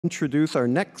Introduce our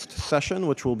next session,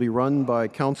 which will be run by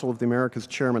Council of the Americas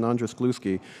Chairman Andrés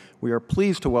Gluski. We are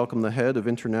pleased to welcome the head of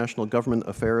International Government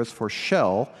Affairs for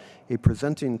Shell, a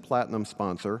presenting platinum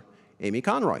sponsor, Amy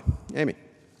Conroy. Amy.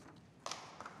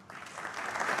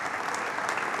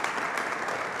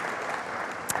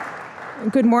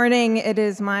 Good morning. It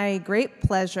is my great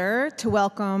pleasure to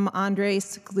welcome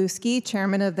Andrés Gluski,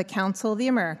 Chairman of the Council of the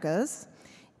Americas,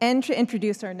 and to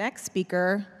introduce our next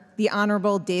speaker, the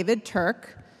Honorable David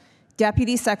Turk,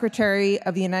 Deputy Secretary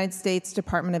of the United States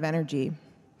Department of Energy.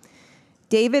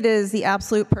 David is the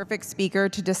absolute perfect speaker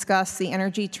to discuss the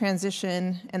energy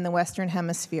transition in the Western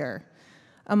Hemisphere.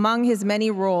 Among his many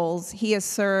roles, he has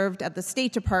served at the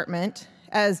State Department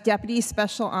as Deputy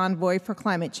Special Envoy for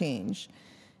Climate Change,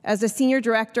 as a Senior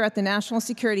Director at the National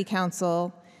Security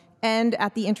Council, and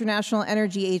at the International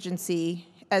Energy Agency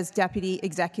as Deputy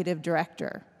Executive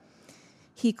Director.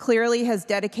 He clearly has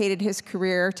dedicated his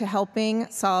career to helping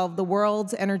solve the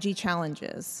world's energy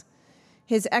challenges.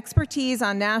 His expertise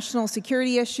on national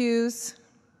security issues,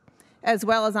 as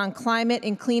well as on climate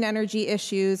and clean energy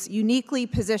issues, uniquely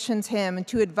positions him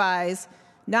to advise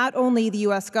not only the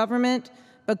U.S. government,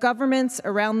 but governments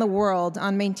around the world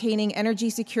on maintaining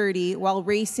energy security while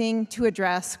racing to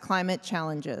address climate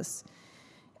challenges.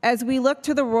 As we look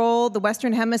to the role the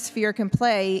Western Hemisphere can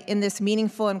play in this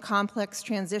meaningful and complex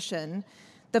transition,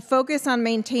 the focus on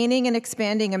maintaining and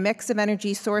expanding a mix of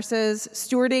energy sources,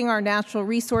 stewarding our natural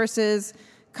resources,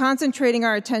 concentrating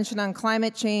our attention on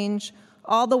climate change,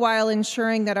 all the while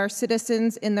ensuring that our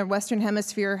citizens in the Western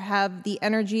Hemisphere have the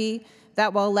energy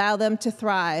that will allow them to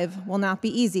thrive will not be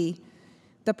easy.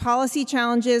 The policy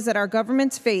challenges that our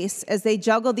governments face as they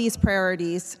juggle these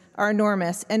priorities are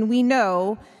enormous, and we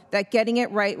know that getting it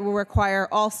right will require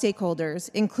all stakeholders,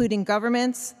 including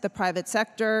governments, the private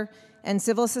sector, and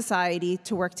civil society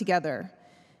to work together.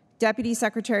 Deputy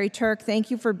Secretary Turk,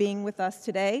 thank you for being with us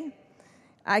today.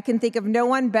 I can think of no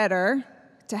one better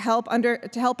to help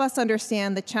us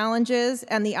understand the challenges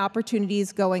and the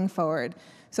opportunities going forward.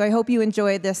 So I hope you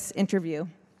enjoy this interview.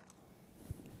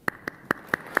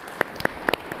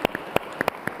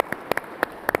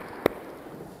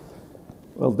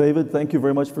 Well, David, thank you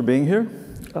very much for being here.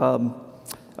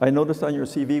 I noticed on your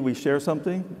CV we share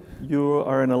something. You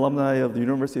are an alumni of the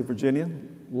University of Virginia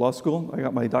Law School. I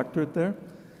got my doctorate there.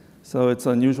 So it's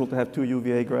unusual to have two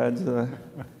UVA grads at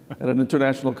an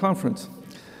international conference.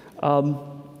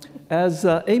 As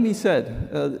Amy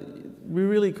said, we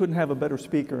really couldn't have a better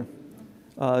speaker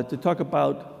to talk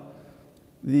about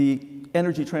the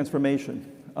energy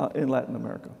transformation in Latin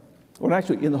America, or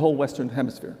actually in the whole Western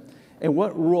Hemisphere. And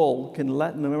what role can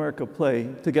Latin America play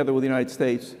together with the United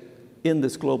States in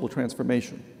this global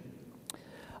transformation?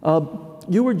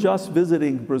 You were just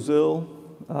visiting Brazil,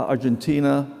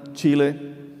 Argentina,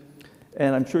 Chile,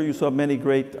 and I'm sure you saw many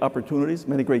great opportunities,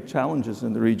 many great challenges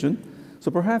in the region.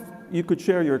 So perhaps you could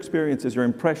share your experiences, your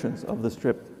impressions of this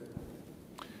trip.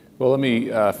 Well, let me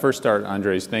first start,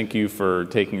 Andres. Thank you for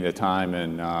taking the time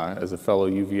and as a fellow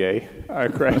UVA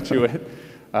graduate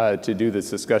to do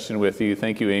this discussion with you.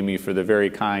 Thank you, Amy, for the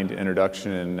very kind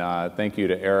introduction, and thank you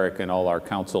to Eric and all our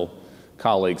council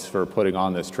colleagues for putting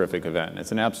on this terrific event.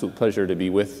 It's an absolute pleasure to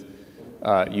be with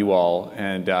you all,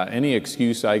 and any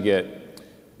excuse I get,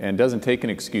 and doesn't take an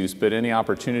excuse, but any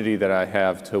opportunity that I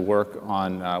have to work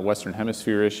on Western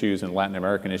Hemisphere issues and Latin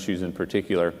American issues in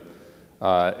particular,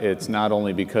 it's not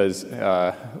only because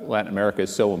Latin America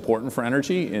is so important for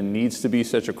energy and needs to be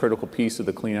such a critical piece of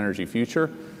the clean energy future,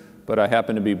 but I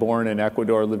happen to be born in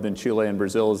Ecuador, lived in Chile and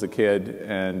Brazil as a kid,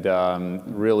 and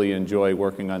really enjoy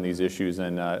working on these issues,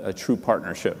 and a true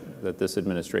partnership that this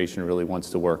administration really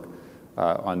wants to work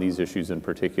on these issues in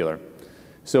particular.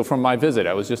 So from my visit,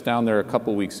 I was just down there a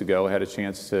couple weeks ago. I had a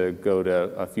chance to go to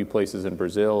a few places in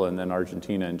Brazil and then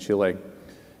Argentina and Chile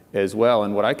as well.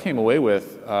 And what I came away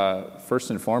with, first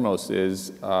and foremost,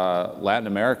 is Latin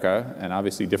America, and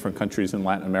obviously different countries in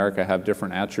Latin America have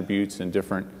different attributes and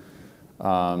different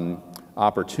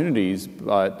opportunities,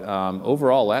 but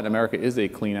overall Latin America is a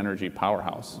clean energy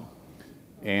powerhouse.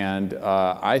 And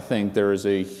I think there is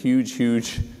a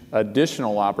huge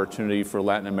additional opportunity for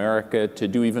Latin America to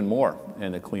do even more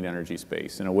in the clean energy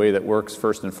space in a way that works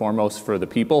first and foremost for the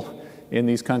people in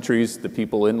these countries, the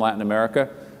people in Latin America,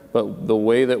 but the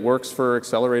way that works for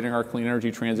accelerating our clean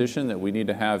energy transition that we need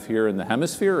to have here in the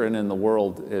hemisphere and in the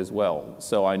world as well.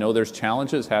 So I know there's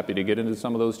challenges, happy to get into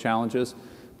some of those challenges,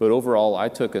 but overall I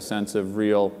took a sense of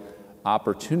real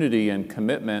opportunity and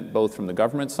commitment both from the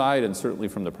government side and certainly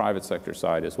from the private sector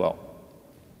side as well.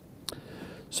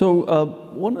 So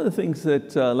one of the things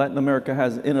that Latin America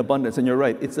has in abundance, and you're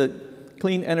right, it's a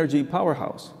clean energy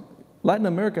powerhouse. Latin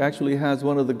America actually has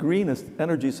one of the greenest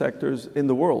energy sectors in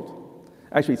the world.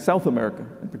 Actually, South America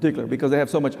in particular, because they have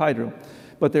so much hydro.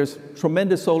 But there's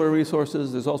tremendous solar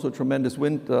resources. There's also tremendous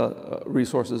wind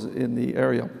resources in the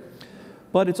area.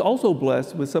 But it's also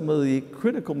blessed with some of the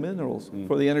critical minerals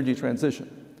for the energy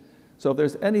transition. So if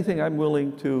there's anything I'm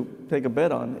willing to take a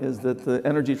bet on is that the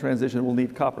energy transition will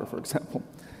need copper, for example.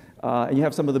 And you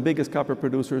have some of the biggest copper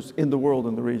producers in the world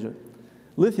in the region.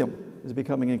 Lithium is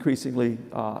becoming increasingly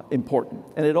important.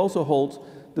 And it also holds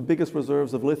the biggest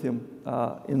reserves of lithium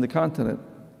in the continent,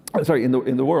 sorry, in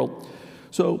the world.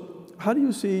 So how do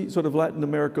you see sort of Latin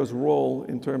America's role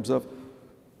in terms of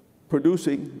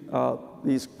producing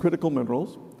these critical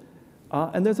minerals?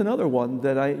 And there's another one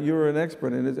that you're an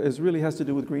expert in. It really has to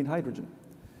do with green hydrogen.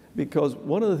 Because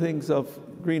one of the things of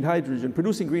green hydrogen,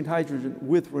 producing green hydrogen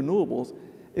with renewables,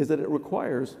 is that it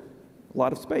requires a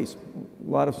lot of space, a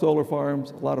lot of solar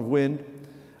farms, a lot of wind.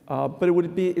 But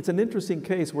it's an interesting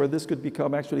case where this could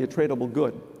become actually a tradable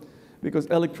good. Because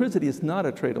electricity is not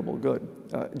a tradable good,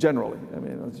 generally. I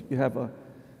mean, you have a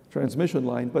transmission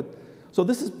line. So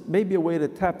this is maybe a way to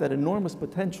tap that enormous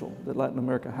potential that Latin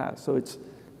America has. So it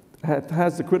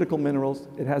has the critical minerals,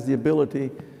 it has the ability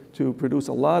to produce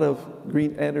a lot of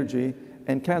green energy,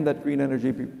 and can that green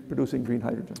energy be producing green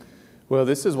hydrogen? Well,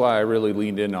 this is why I really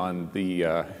leaned in on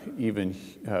the even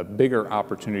bigger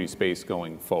opportunity space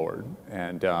going forward.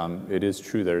 And it is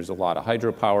true there's a lot of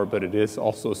hydropower, but it is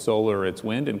also solar, it's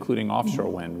wind, including offshore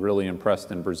wind. Really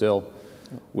impressed in Brazil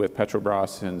with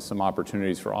Petrobras and some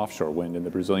opportunities for offshore wind in the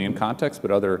Brazilian context,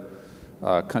 but other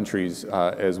countries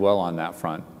as well on that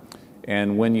front.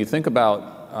 And when you think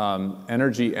about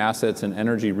energy assets and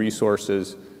energy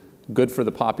resources, good for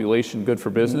the population, good for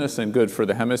business, and good for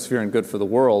the hemisphere, and good for the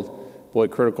world, boy,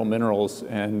 critical minerals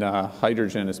and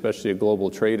hydrogen, especially a global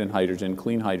trade in hydrogen,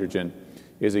 clean hydrogen,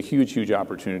 is a huge, huge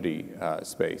opportunity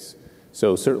space.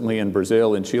 So certainly in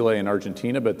Brazil, in Chile, and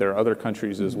Argentina, but there are other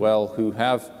countries as well who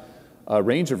have a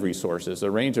range of resources, a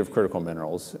range of critical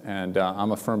minerals. And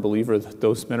I'm a firm believer that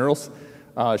those minerals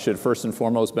should first and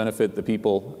foremost benefit the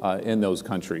people in those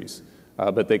countries.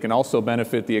 But they can also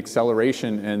benefit the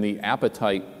acceleration and the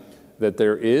appetite that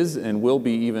there is and will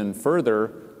be even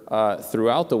further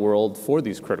throughout the world for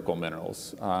these critical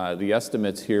minerals. The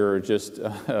estimates here are just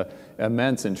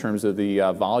immense in terms of the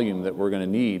volume that we're going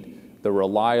to need, the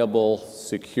reliable,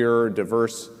 secure,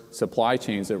 diverse supply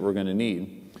chains that we're going to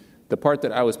need. The part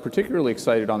that I was particularly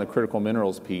excited on the critical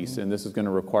minerals piece, and this is going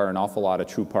to require an awful lot of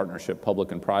true partnership,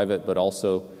 public and private, but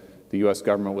also the U.S.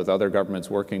 government with other governments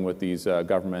working with these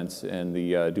governments and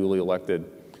the duly elected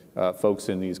folks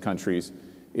in these countries,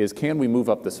 is can we move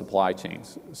up the supply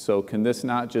chains? So can this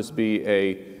not just be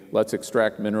a let's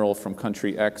extract mineral from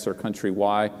country X or country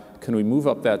Y? Can we move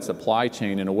up that supply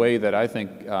chain in a way that I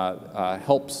think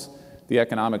helps the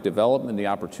economic development, the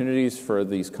opportunities for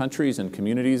these countries and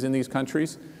communities in these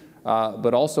countries,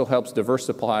 but also helps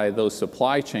diversify those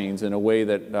supply chains in a way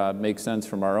that makes sense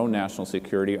from our own national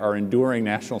security, our enduring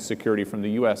national security from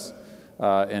the U.S.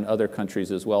 And other countries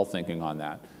as well thinking on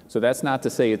that. So that's not to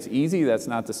say it's easy. That's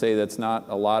not to say that's not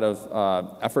a lot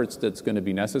of efforts that's going to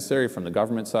be necessary from the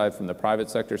government side, from the private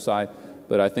sector side.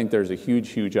 But I think there's a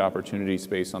huge, huge opportunity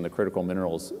space on the critical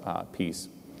minerals piece.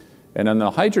 And on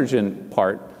the hydrogen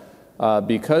part,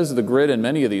 because the grid in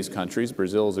many of these countries,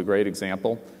 Brazil is a great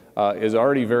example, is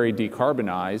already very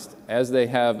decarbonized, as they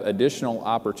have additional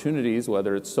opportunities,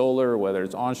 whether it's solar, whether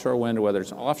it's onshore wind, or whether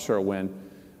it's offshore wind,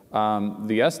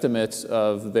 the estimates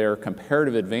of their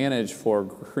comparative advantage for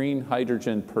green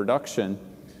hydrogen production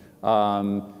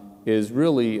is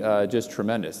really just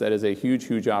tremendous. That is a huge,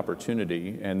 huge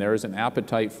opportunity, and there is an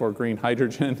appetite for green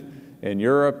hydrogen in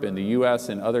Europe, in the US,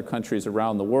 and other countries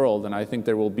around the world, and I think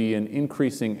there will be an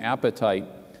increasing appetite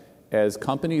as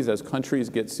companies, as countries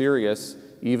get serious,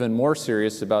 even more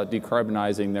serious about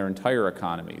decarbonizing their entire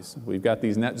economies. We've got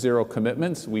these net zero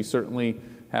commitments. We certainly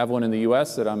have one in the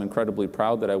US that I'm incredibly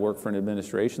proud that I work for an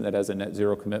administration that has a net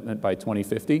zero commitment by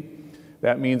 2050.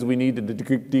 That means we need to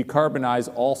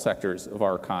decarbonize all sectors of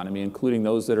our economy, including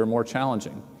those that are more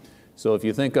challenging. So if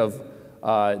you think of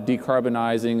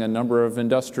decarbonizing a number of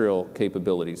industrial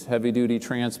capabilities, heavy-duty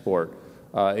transport,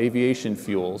 aviation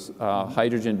fuels,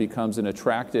 hydrogen becomes an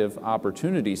attractive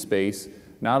opportunity space,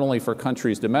 not only for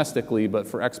countries domestically, but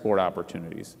for export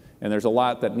opportunities. And there's a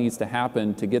lot that needs to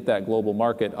happen to get that global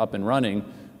market up and running,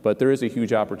 but there is a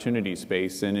huge opportunity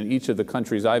space. And in each of the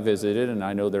countries I visited, and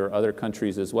I know there are other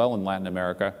countries as well in Latin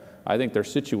America, I think they're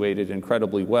situated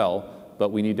incredibly well, but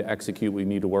we need to execute, we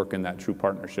need to work in that true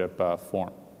partnership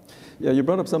form. Yeah, you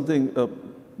brought up something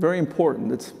very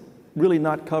important. It's really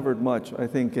not covered much, I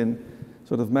think, in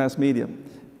sort of mass media.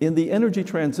 In the energy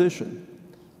transition,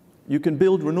 You can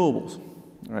build renewables,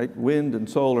 right? Wind and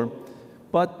solar,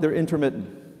 but they're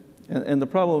intermittent. And the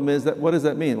problem is that, what does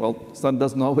that mean? Well, the sun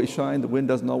doesn't always shine, the wind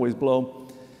doesn't always blow.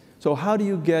 So how do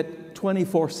you get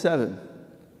 24/7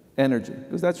 energy?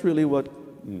 Because that's really what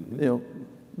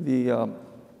the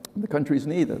countries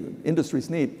need, the industries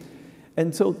need.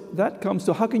 And so that comes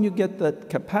to how can you get that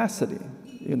capacity,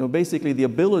 basically the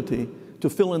ability to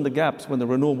fill in the gaps when the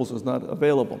renewables is not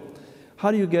available.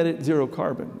 How do you get it zero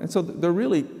carbon? And so there are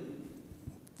really,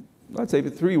 I'd say,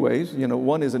 3 ways.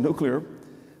 One is a nuclear,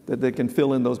 that they can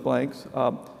fill in those blanks.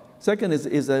 Second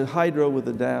is a hydro with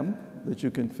a dam that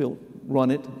you can run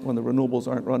it when the renewables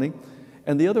aren't running.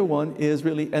 And the other one is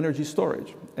really energy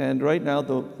storage. And right now,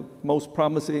 the most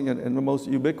promising and the most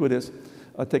ubiquitous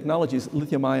technology is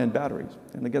lithium-ion batteries.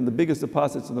 And again, the biggest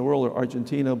deposits in the world are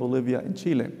Argentina, Bolivia, and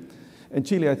Chile. And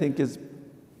Chile, I think, is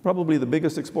probably the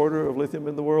biggest exporter of lithium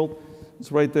in the world.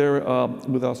 It's right there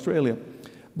with Australia.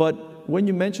 But when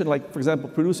you mention, like, for example,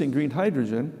 producing green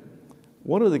hydrogen,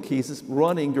 one of the keys is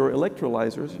running your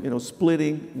electrolyzers,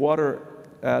 splitting water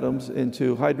atoms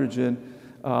into hydrogen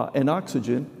and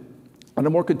oxygen on a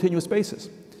more continuous basis.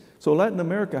 So Latin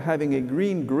America, having a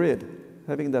green grid,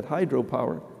 having that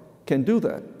hydropower, can do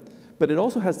that. But it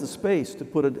also has the space to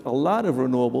put a lot of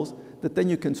renewables that then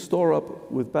you can store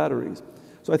up with batteries.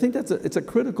 So I think it's a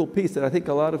critical piece that I think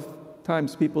a lot of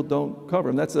times people don't cover.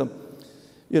 And that's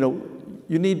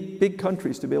you need big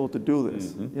countries to be able to do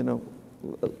this,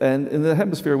 And in the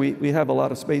hemisphere, we have a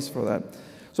lot of space for that.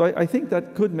 So I think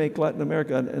that could make Latin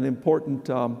America an important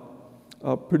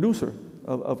producer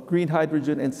of green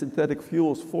hydrogen and synthetic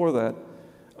fuels for that.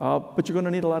 But you're going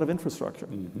to need a lot of infrastructure.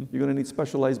 You're going to need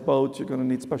specialized boats. You're going to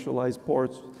need specialized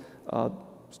ports,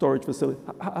 storage facilities.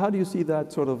 How do you see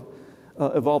that sort of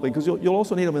evolving? Because you'll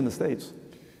also need them in the States.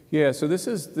 Yeah, so this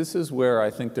is where I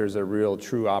think there's a real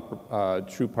true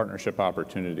partnership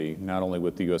opportunity, not only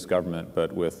with the U.S. government,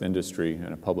 but with industry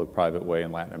in a public-private way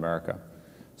in Latin America.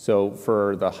 So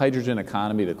for the hydrogen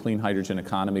economy, the clean hydrogen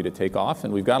economy to take off,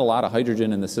 and we've got a lot of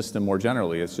hydrogen in the system more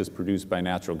generally. It's just produced by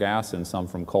natural gas and some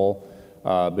from coal,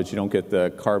 but you don't get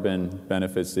the carbon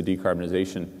benefits, the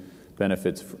decarbonization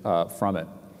benefits from it.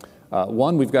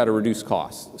 One, we've got to reduce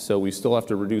costs. So we still have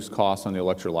to reduce costs on the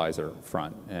electrolyzer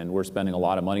front. And we're spending a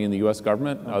lot of money in the U.S.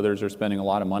 government. Others are spending a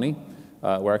lot of money.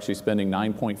 We're actually spending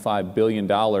 $9.5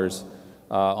 billion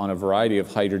on a variety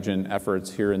of hydrogen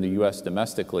efforts here in the U.S.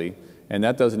 domestically. And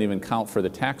that doesn't even count for the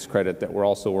tax credit that we're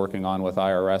also working on with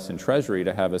IRS and Treasury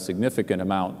to have a significant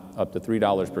amount, up to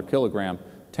 $3 per kilogram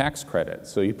tax credit.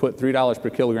 So you put $3 per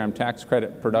kilogram tax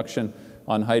credit production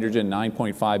on hydrogen,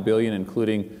 $9.5 billion,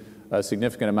 including a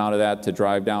significant amount of that to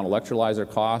drive down electrolyzer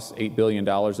costs, $8 billion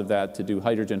of that to do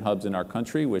hydrogen hubs in our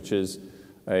country, which is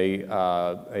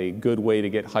a good way to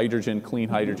get hydrogen, clean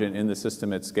hydrogen in the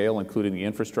system at scale, including the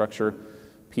infrastructure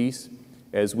piece.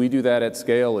 As we do that at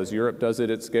scale, as Europe does it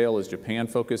at scale, as Japan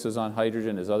focuses on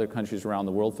hydrogen, as other countries around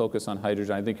the world focus on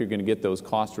hydrogen, I think you're going to get those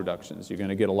cost reductions. You're going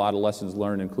to get a lot of lessons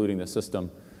learned, including the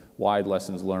system-wide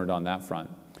lessons learned on that front.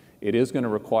 It is going to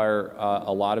require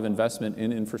a lot of investment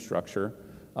in infrastructure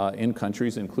in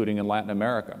countries, including in Latin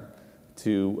America,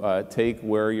 to take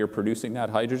where you're producing that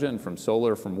hydrogen from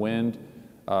solar, from wind,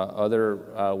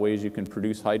 other ways you can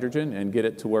produce hydrogen, and get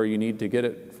it to where you need to get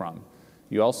it from.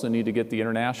 You also need to get the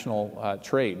international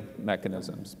trade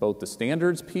mechanisms, both the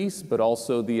standards piece, but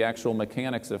also the actual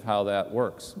mechanics of how that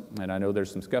works. And I know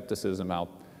there's some skepticism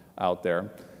out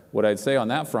there. What I'd say on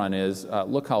that front is,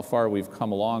 look how far we've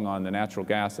come along on the natural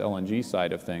gas LNG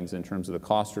side of things in terms of the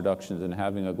cost reductions and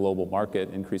having a global market,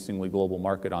 increasingly global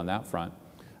market on that front.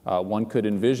 One could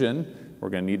envision, we're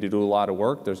going to need to do a lot of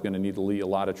work, there's going to need to be a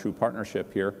lot of true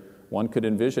partnership here. One could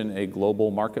envision a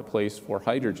global marketplace for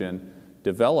hydrogen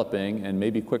developing, and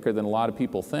maybe quicker than a lot of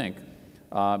people think.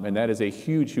 And that is a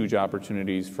huge, huge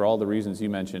opportunity for all the reasons you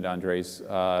mentioned, Andres,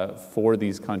 for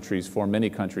these countries, for many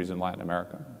countries in Latin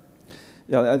America.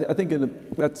 Yeah, I think you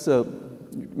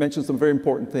mentioned some very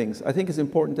important things. I think it's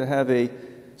important to have a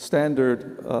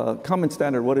standard, common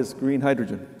standard, what is green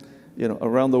hydrogen,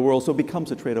 around the world, so it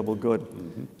becomes a tradable good.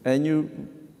 And you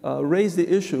raise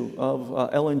the issue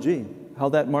of LNG, how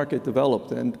that market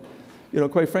developed, and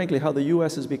quite frankly, how the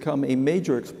U.S. has become a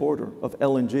major exporter of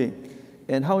LNG,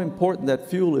 and how important that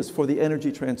fuel is for the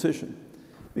energy transition.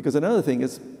 Because another thing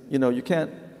is, you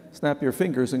can't snap your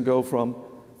fingers and go from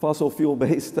fossil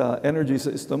fuel-based energy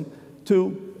system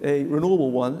to a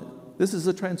renewable one. This is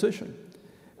a transition.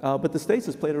 But the States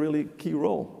has played a really key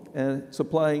role in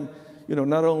supplying,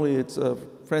 not only its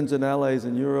friends and allies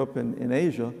in Europe and in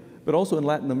Asia, but also in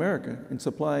Latin America, in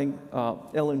supplying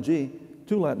LNG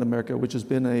to Latin America, which has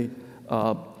been a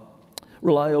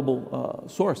reliable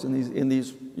source in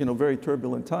these very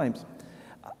turbulent times.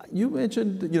 You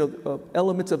mentioned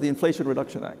elements of the Inflation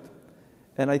Reduction Act,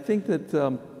 and I think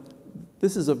that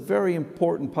this is a very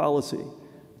important policy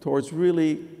towards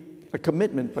really a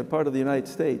commitment by part of the United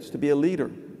States to be a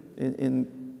leader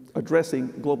in addressing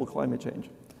global climate change.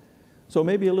 So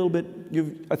maybe a little bit,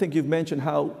 I think you've mentioned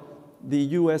how the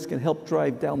U.S. can help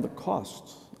drive down the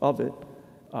costs of it.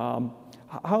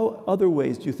 How other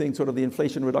ways do you think sort of the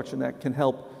Inflation Reduction Act can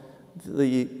help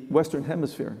the Western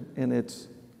Hemisphere in its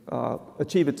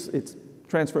achieve its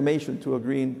transformation to a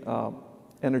green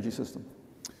energy system?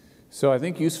 So I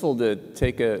think useful to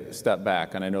take a step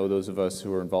back, and I know those of us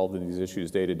who are involved in these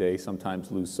issues day to day sometimes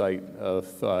lose sight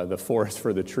of the forest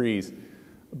for the trees,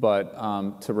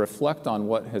 but to reflect on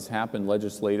what has happened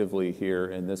legislatively here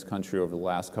in this country over the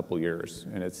last couple of years.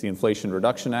 And it's the Inflation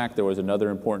Reduction Act. There was another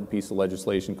important piece of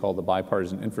legislation called the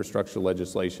bipartisan infrastructure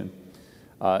legislation,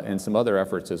 and some other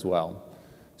efforts as well.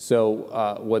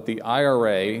 So what the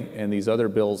IRA and these other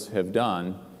bills have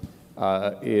done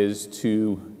is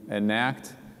to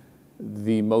enact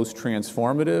the most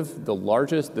transformative, the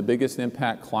largest, the biggest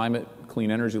impact climate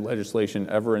clean energy legislation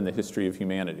ever in the history of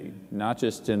humanity. Not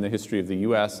just in the history of the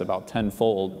US, about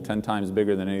tenfold, 10 times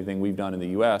bigger than anything we've done in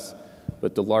the US,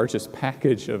 but the largest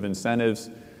package of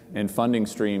incentives and funding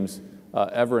streams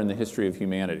ever in the history of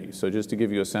humanity. So just to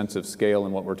give you a sense of scale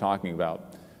and what we're talking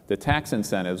about. The tax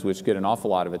incentives, which get an awful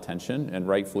lot of attention, and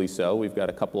rightfully so. We've got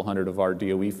a couple hundred of our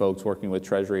DOE folks working with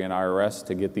Treasury and IRS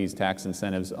to get these tax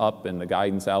incentives up, and the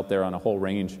guidance out there on a whole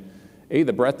range.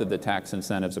 The breadth of the tax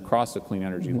incentives across the clean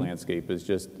energy landscape is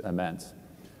just immense.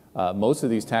 Most of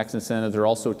these tax incentives are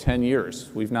also 10 years.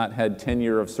 We've not had 10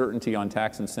 years of certainty on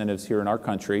tax incentives here in our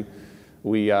country.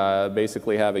 We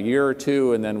basically have a year or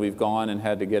two, and then we've gone and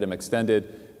had to get them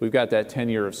extended. We've got that 10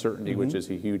 years of certainty, which is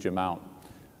a huge amount.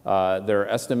 There are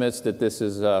estimates that this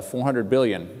is $400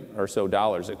 billion or so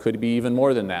dollars. It could be even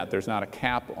more than that. There's not a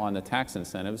cap on the tax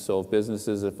incentives, so if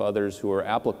businesses, if others who are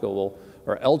applicable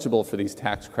or eligible for these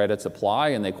tax credits apply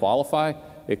and they qualify,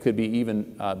 it could be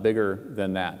even bigger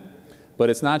than that. But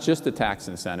it's not just the tax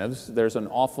incentives. There's an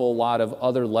awful lot of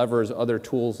other levers, other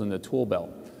tools in the tool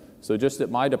belt. So just at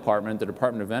my department, the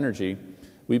Department of Energy,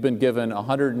 we've been given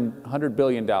 $100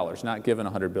 billion, not given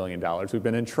 $100 billion. We've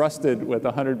been entrusted with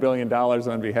 $100 billion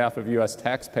on behalf of U.S.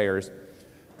 taxpayers.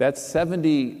 That's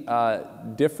 70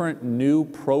 different new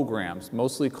programs,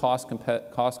 mostly cost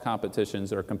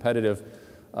competitions or competitive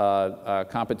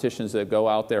competitions that go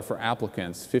out there for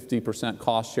applicants. 50%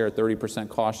 cost share, 30%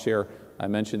 cost share. I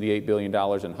mentioned the $8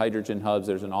 billion in hydrogen hubs.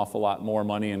 There's an awful lot more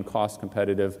money in cost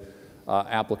competitive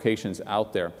applications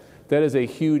out there. That is a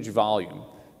huge volume.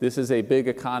 This is a big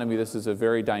economy. This is a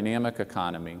very dynamic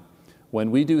economy. When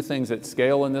we do things at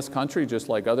scale in this country, just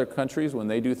like other countries, when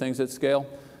they do things at scale,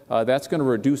 that's going to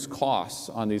reduce costs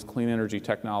on these clean energy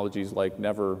technologies like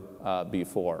never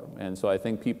before. And so I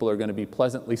think people are going to be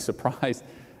pleasantly surprised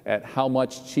at how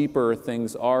much cheaper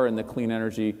things are in the clean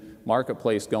energy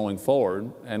marketplace going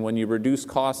forward. And when you reduce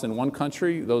costs in one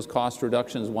country, those cost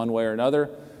reductions one way or another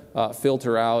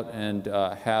filter out and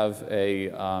have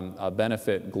a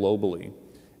benefit globally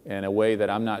in a way that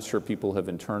I'm not sure people have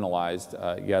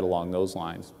internalized yet along those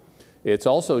lines. It's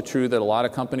also true that a lot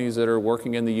of companies that are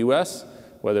working in the U.S.,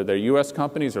 whether they're U.S.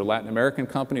 companies or Latin American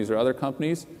companies or other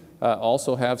companies,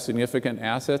 also have significant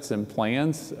assets and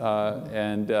plans,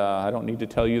 and I don't need to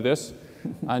tell you this,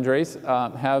 Andres,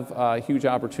 have huge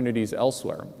opportunities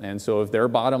elsewhere. And so if their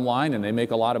bottom line, and they make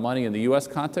a lot of money in the U.S.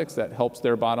 context, that helps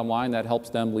their bottom line, that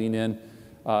helps them lean in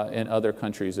other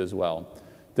countries as well.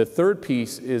 The third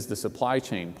piece is the supply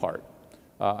chain part.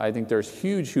 I think there's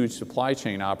huge supply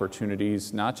chain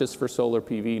opportunities, not just for solar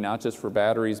PV, not just for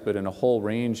batteries, but in a whole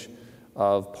range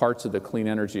of parts of the clean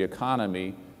energy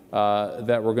economy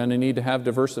that we're going to need to have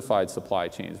diversified supply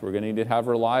chains. We're going to need to have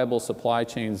reliable supply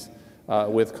chains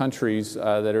with countries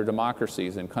that are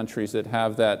democracies and countries that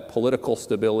have that political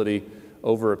stability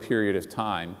over a period of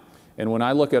time. And when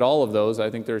I look at all of those, I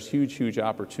think there's huge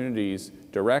opportunities,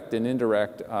 direct and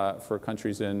indirect, for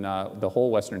countries in the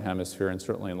whole Western Hemisphere and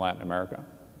certainly in Latin America.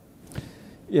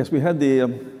 Yes, we had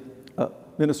the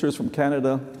ministers from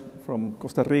Canada, from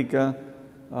Costa Rica,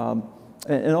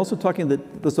 and also talking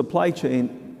that the supply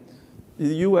chain,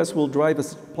 the U.S. will drive a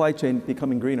supply chain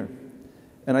becoming greener.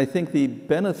 And I think the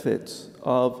benefits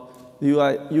of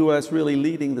the U.S. really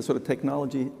leading the sort of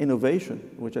technology innovation,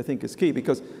 which I think is key,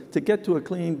 because to get to a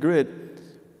clean grid,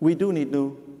 we do need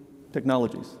new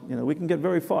technologies. You know, we can get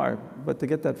very far, but to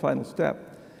get that final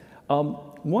step.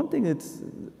 One thing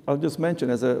I'll just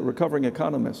mention as a recovering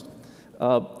economist,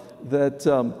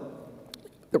 that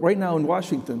right now in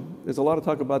Washington, there's a lot of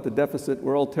talk about the deficit.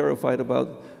 We're all terrified about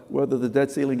whether the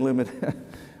debt ceiling limit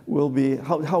will be,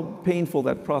 how painful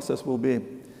that process will be.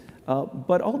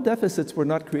 But all deficits were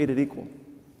not created equal.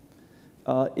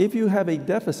 If you have a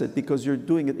deficit because you're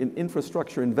doing it in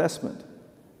infrastructure investment,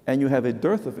 and you have a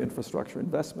dearth of infrastructure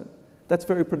investment, that's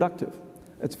very productive.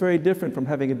 It's very different from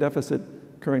having a deficit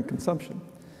current consumption.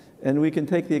 And we can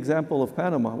take the example of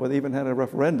Panama, where they even had a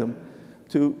referendum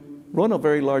to run a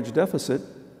very large deficit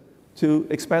to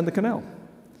expand the canal.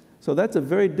 So that's a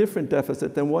very different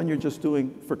deficit than one you're just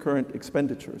doing for current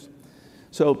expenditures.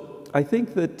 So I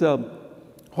think that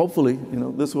hopefully,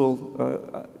 this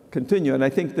will continue. And I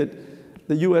think that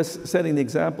the U.S. setting the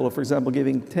example of, for example,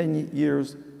 giving 10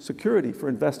 years security for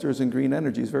investors in green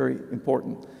energy is very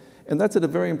important. And that's at a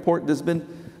very important,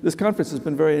 this conference has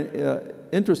been very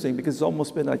interesting because it's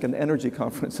almost been like an energy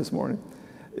conference this morning,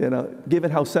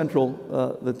 given how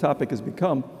central the topic has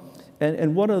become.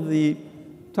 And one of the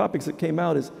topics that came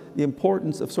out is the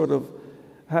importance of sort of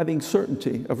having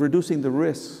certainty, of reducing the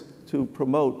risks to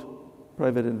promote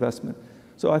private investment.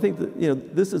 So I think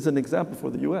that this is an example for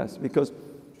the U.S. because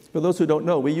for those who don't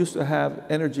know, we used to have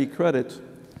energy credits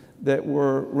that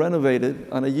were renovated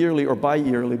on a yearly or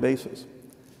bi-yearly basis.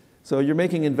 So you're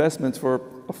making investments for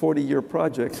a 40-year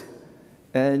project,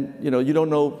 and you don't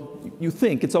know, you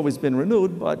think it's always been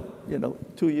renewed, but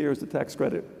 2 years the tax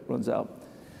credit runs out.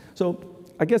 So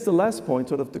I guess the last point,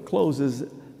 sort of to close, is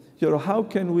how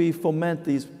can we foment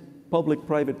these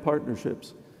public-private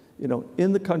partnerships,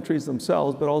 in the countries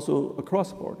themselves, but also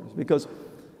across borders? Because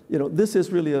this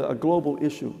is really a global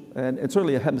issue, and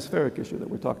certainly a hemispheric issue that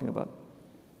we're talking about.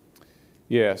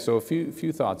 Yeah, so a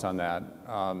few thoughts on that.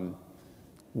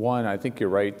 One, I think you're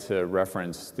right to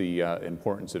reference the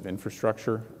importance of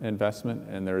infrastructure investment,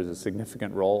 and there is a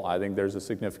significant role. I think there's a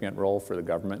significant role for the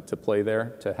government to play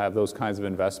there, to have those kinds of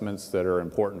investments that are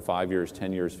important 5 years,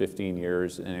 10 years, 15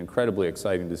 years, and incredibly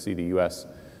exciting to see the U.S.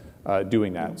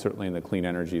 Doing that, certainly in the clean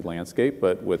energy landscape,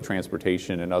 but with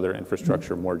transportation and other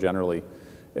infrastructure more generally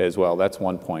as well. That's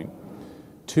one point.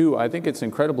 Two, I think it's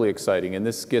incredibly exciting, and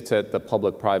this gets at the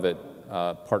public-private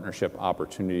partnership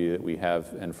opportunity that we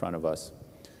have in front of us.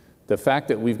 The fact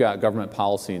that we've got government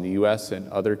policy in the U.S. and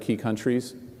other key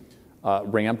countries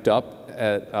ramped up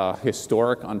at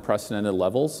historic, unprecedented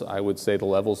levels, I would say the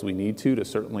levels we need to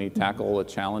certainly tackle a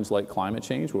challenge like climate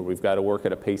change, where we've got to work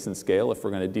at a pace and scale. If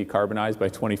we're going to decarbonize by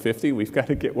 2050, we've got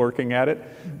to get working at it.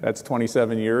 That's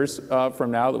 27 years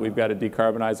from now that we've got to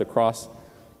decarbonize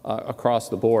across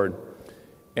the board.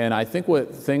 And I think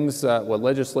what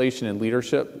legislation and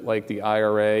leadership, like the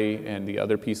IRA and the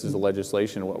other pieces of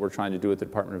legislation, what we're trying to do with the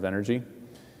Department of Energy,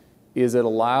 is it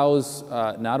allows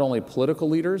not only political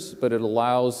leaders, but it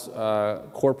allows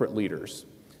corporate leaders.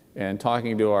 And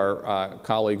talking to our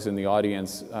colleagues in the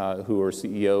audience who are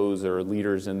CEOs or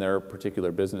leaders in their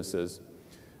particular businesses,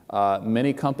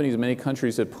 many companies, many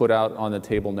countries have put out on the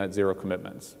table net zero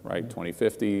commitments, right?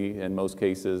 2050 in most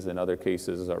cases, in other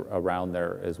cases around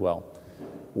there as well.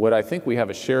 What I think we have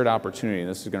a shared opportunity, and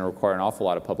this is going to require an awful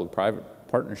lot of public-private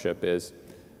partnership, is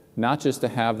not just to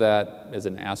have that as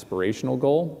an aspirational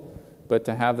goal, but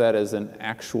to have that as an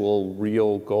actual,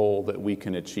 real goal that we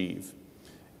can achieve.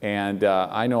 And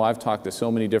I know I've talked to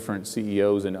so many different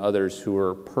CEOs and others who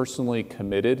are personally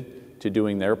committed to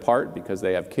doing their part because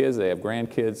they have kids, they have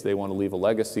grandkids, they want to leave a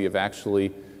legacy of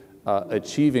actually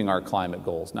achieving our climate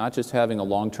goals, not just having a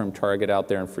long-term target out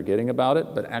there and forgetting about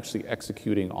it, but actually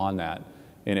executing on that.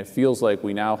 And it feels like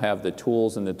we now have the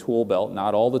tools in the tool belt,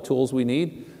 not all the tools we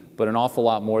need, but an awful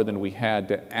lot more than we had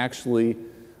to actually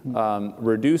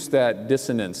reduce that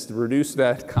dissonance, reduce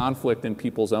that conflict in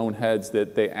people's own heads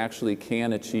that they actually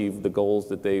can achieve the goals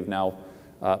that they've now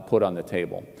put on the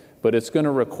table. But it's going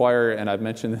to require, and I've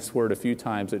mentioned this word a few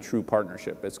times, a true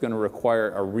partnership. It's going to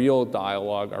require a real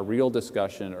dialogue, a real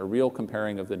discussion, a real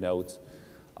comparing of the notes.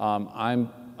 I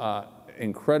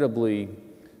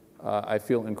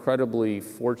feel incredibly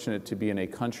fortunate to be in a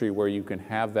country where you can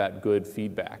have that good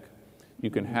feedback.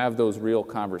 You can have those real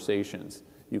conversations.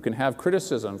 You can have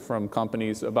criticism from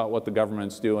companies about what the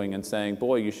government's doing and saying,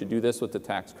 boy, you should do this with the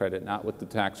tax credit, not with the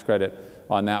tax credit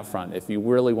on that front. If you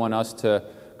really want us to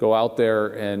go out there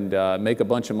and make a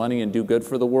bunch of money and do good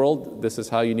for the world, this is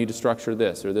how you need to structure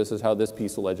this, or this is how this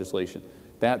piece of legislation.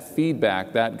 That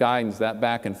feedback, that guidance, that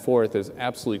back and forth is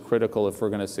absolutely critical if we're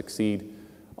going to succeed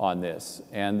on this.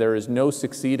 And there is no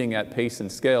succeeding at pace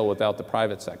and scale without the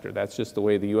private sector. That's just the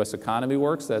way the U.S. economy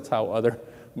works. That's how other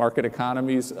market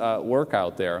economies work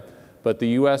out there. But the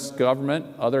U.S. government,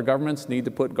 other governments need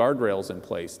to put guardrails in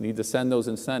place, need to send those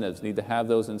incentives, need to have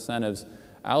those incentives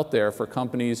out there for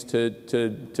companies to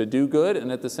do good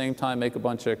and at the same time make a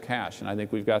bunch of cash. And I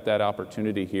think we've got that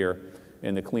opportunity here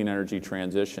in the clean energy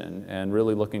transition, and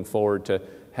really looking forward to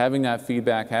having that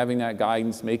feedback, having that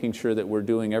guidance, making sure that we're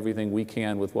doing everything we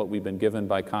can with what we've been given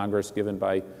by Congress, given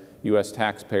by U.S.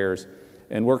 taxpayers,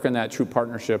 and work on that true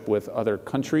partnership with other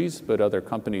countries, but other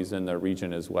companies in the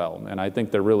region as well. And I think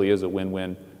there really is a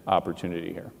win-win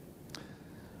opportunity here.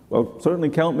 Well, certainly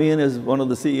count me in as one of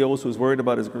the CEOs who's worried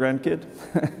about his grandkid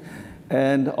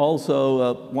and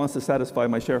also wants to satisfy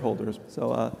my shareholders.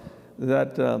 So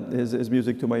that is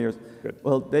music to my ears. Good.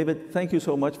 Well, David, thank you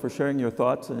so much for sharing your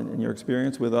thoughts and your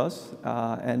experience with us.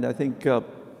 And I think,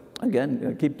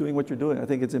 again, keep doing what you're doing. I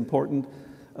think it's important,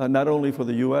 not only for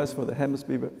the U.S., for the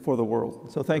hemisphere, but for the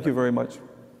world. So thank you very much.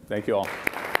 Thank you all.